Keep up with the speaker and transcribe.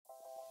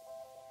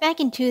Back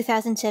in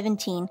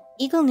 2017,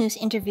 Eagle News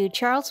interviewed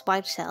Charles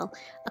Whitesell,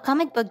 a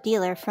comic book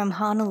dealer from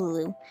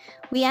Honolulu.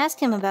 We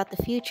asked him about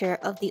the future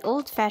of the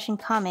old-fashioned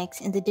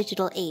comics in the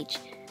digital age.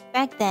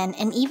 Back then,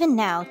 and even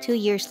now, 2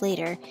 years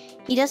later,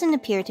 he doesn't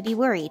appear to be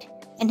worried,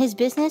 and his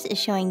business is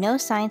showing no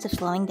signs of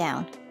slowing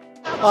down.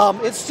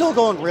 It's still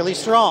going really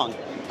strong,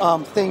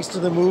 thanks to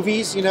the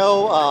movies.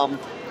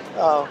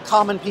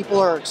 Common people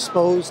are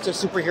exposed to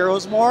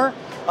superheroes more.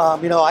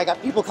 I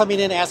got people coming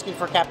in asking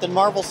for Captain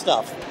Marvel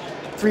stuff.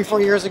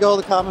 3-4 years ago,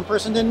 the common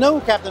person didn't know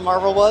who Captain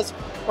Marvel was,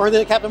 or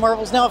that Captain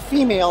Marvel is now a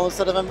female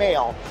instead of a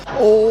male.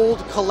 Old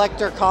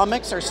collector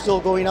comics are still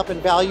going up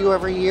in value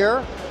every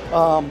year.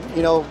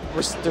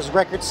 There's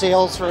record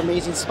sales for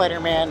Amazing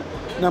Spider-Man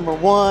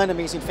 #1,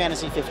 Amazing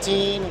Fantasy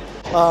 15.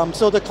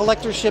 So the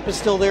collectorship is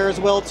still there as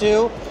well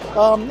too.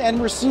 And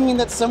we're seeing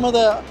that some of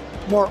the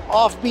more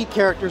offbeat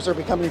characters are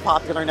becoming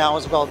popular now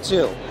as well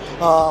too,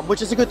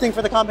 which is a good thing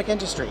for the comic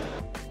industry.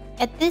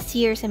 At this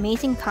year's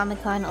Amazing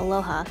Comic-Con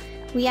Aloha,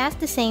 we asked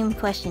the same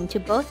question to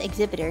both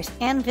exhibitors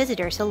and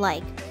visitors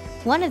alike.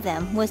 One of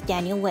them was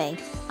Daniel Way,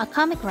 a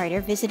comic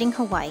writer visiting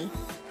Hawaii,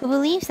 who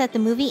believes that the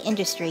movie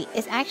industry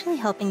is actually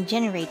helping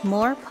generate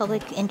more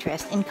public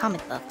interest in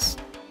comic books.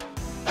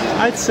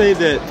 I'd say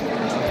that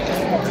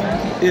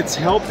it's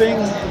helping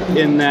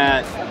in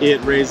that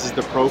it raises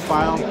the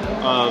profile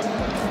of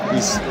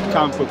these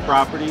comic book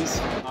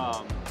properties.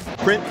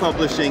 Print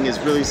publishing is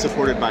really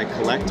supported by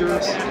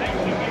collectors,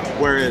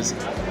 whereas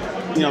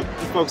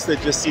folks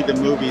that just see the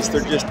movies,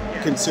 they're just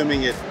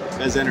consuming it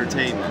as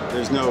entertainment.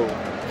 There's no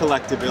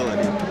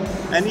collectability.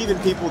 And even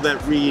people that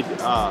read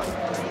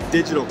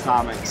digital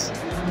comics,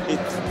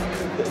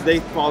 they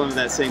fall into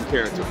that same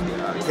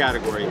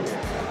category.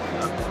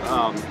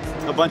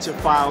 A bunch of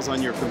files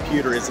on your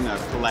computer isn't a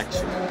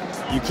collection.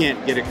 You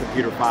can't get a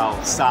computer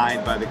file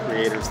signed by the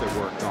creators that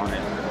worked on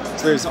it.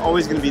 So there's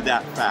always going to be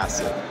that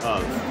facet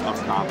of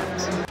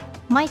comics.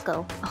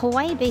 Michael, a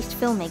Hawaii-based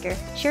filmmaker,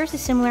 shares a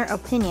similar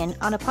opinion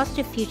on a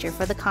positive future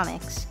for the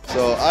comics.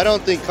 So I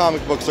don't think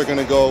comic books are going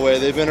to go away.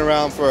 They've been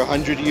around for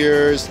 100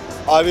 years.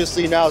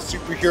 Obviously now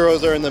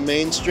superheroes are in the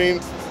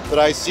mainstream, but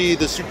I see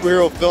the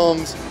superhero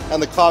films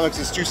and the comics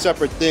as two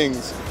separate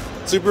things.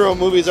 Superhero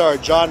movies are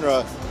a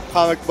genre,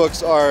 comic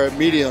books are a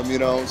medium,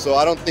 so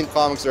I don't think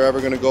comics are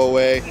ever going to go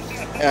away.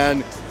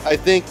 And I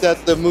think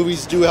that the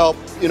movies do help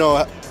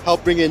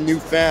bring in new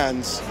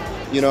fans,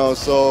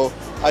 so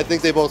I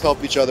think they both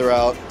help each other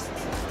out.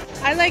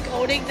 I like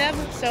owning them,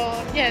 so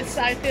yes,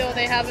 I feel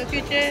they have a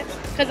future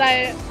because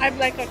I'm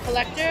like a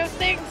collector of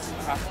things,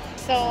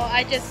 so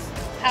I just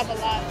have a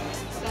lot,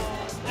 so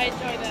I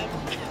enjoy them.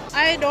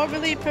 I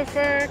normally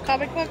prefer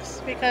comic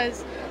books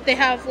because they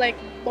have like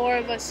more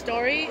of a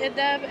story in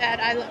them,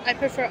 and I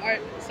prefer art,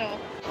 so.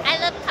 I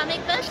love comic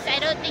books. I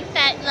don't think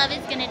that love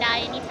is gonna die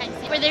anytime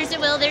soon. Where there's a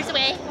will, there's a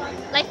way.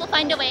 Life will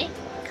find a way.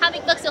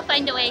 Comic books will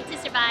find a way to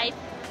survive.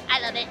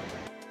 I love it.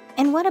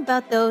 And what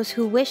about those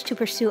who wish to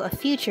pursue a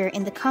future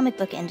in the comic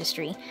book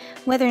industry,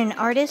 whether an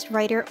artist,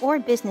 writer, or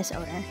business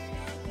owner?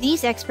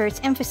 These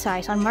experts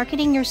emphasize on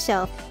marketing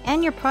yourself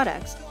and your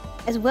products,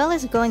 as well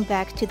as going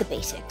back to the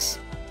basics.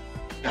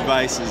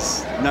 Advice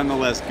is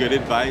nonetheless good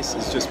advice.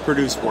 It's just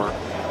produce work.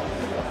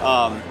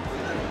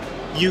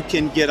 You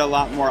can get a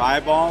lot more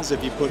eyeballs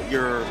if you put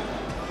your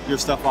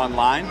stuff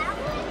online,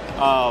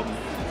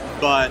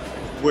 but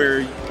where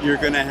you're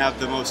going to have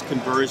the most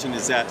conversion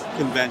is at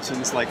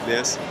conventions like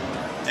this.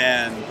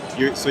 And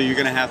so you're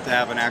going to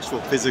have an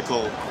actual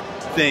physical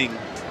thing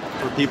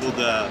for people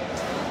to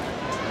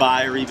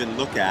buy or even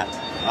look at.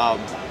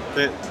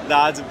 But the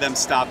odds of them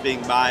stopping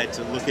by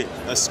to look at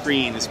a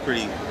screen is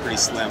pretty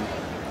slim.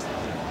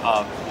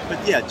 But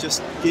yeah,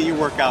 just get your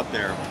work out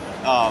there.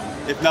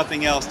 If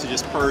nothing else, to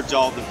just purge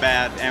all the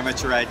bad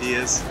amateur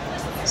ideas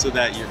so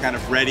that you're kind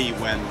of ready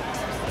when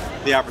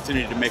the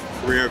opportunity to make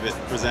a career of it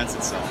presents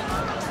itself.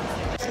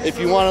 If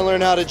you want to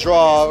learn how to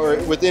draw, or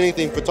with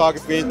anything,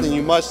 photography, anything,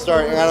 you must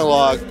start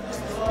analog,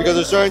 because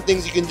there's certain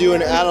things you can do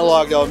in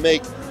analog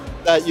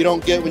that you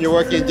don't get when you're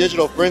working in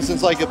digital. For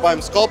instance, like if I'm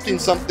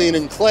sculpting something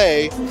in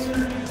clay,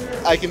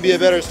 I can be a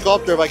better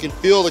sculptor if I can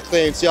feel the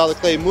clay and see how the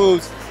clay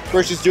moves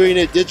versus doing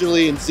it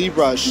digitally in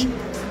ZBrush.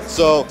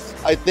 So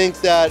I think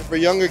that for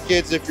younger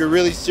kids, if you're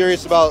really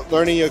serious about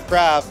learning your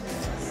craft,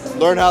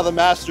 learn how the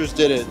masters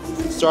did it.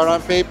 Start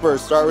on paper,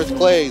 start with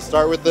clay,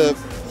 start with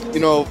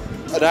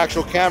an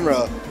actual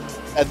camera.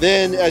 And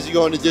then as you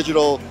go into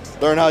digital,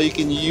 learn how you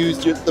can use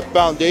the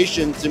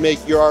foundation to make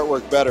your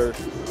artwork better.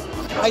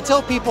 I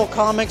tell people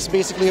comics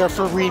basically are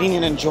for reading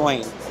and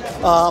enjoying.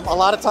 A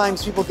lot of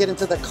times people get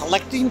into the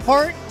collecting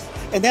part,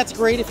 and that's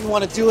great if you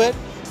want to do it,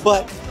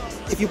 but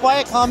if you buy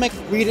a comic,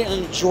 read it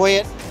and enjoy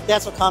it,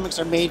 that's what comics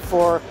are made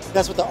for.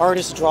 That's what the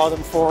artists draw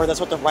them for. That's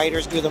what the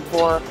writers do them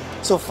for.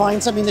 So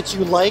find something that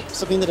you like,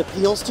 something that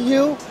appeals to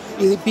you,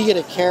 be it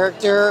a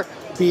character,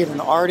 be it an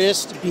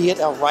artist, be it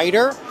a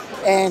writer,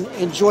 and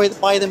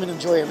buy them and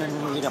enjoy them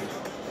and read them.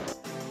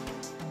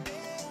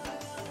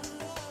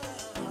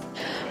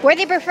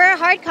 Whether they prefer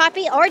hard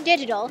copy or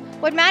digital,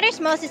 what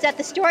matters most is that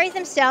the stories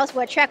themselves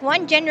will attract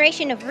one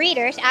generation of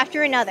readers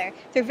after another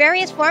through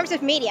various forms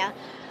of media.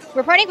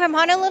 Reporting from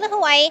Honolulu,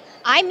 Hawaii,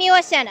 I'm Mio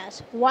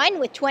Acenas, 1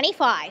 with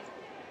 25.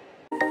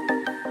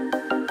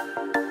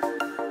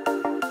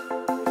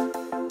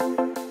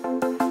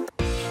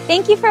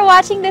 Thank you for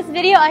watching this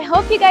video. I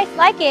hope you guys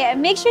like it,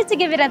 and make sure to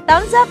give it a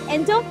thumbs up,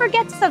 and don't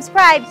forget to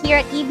subscribe here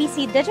at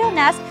EBC Digital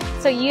Nest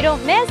so you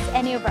don't miss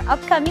any of our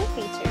upcoming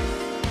features.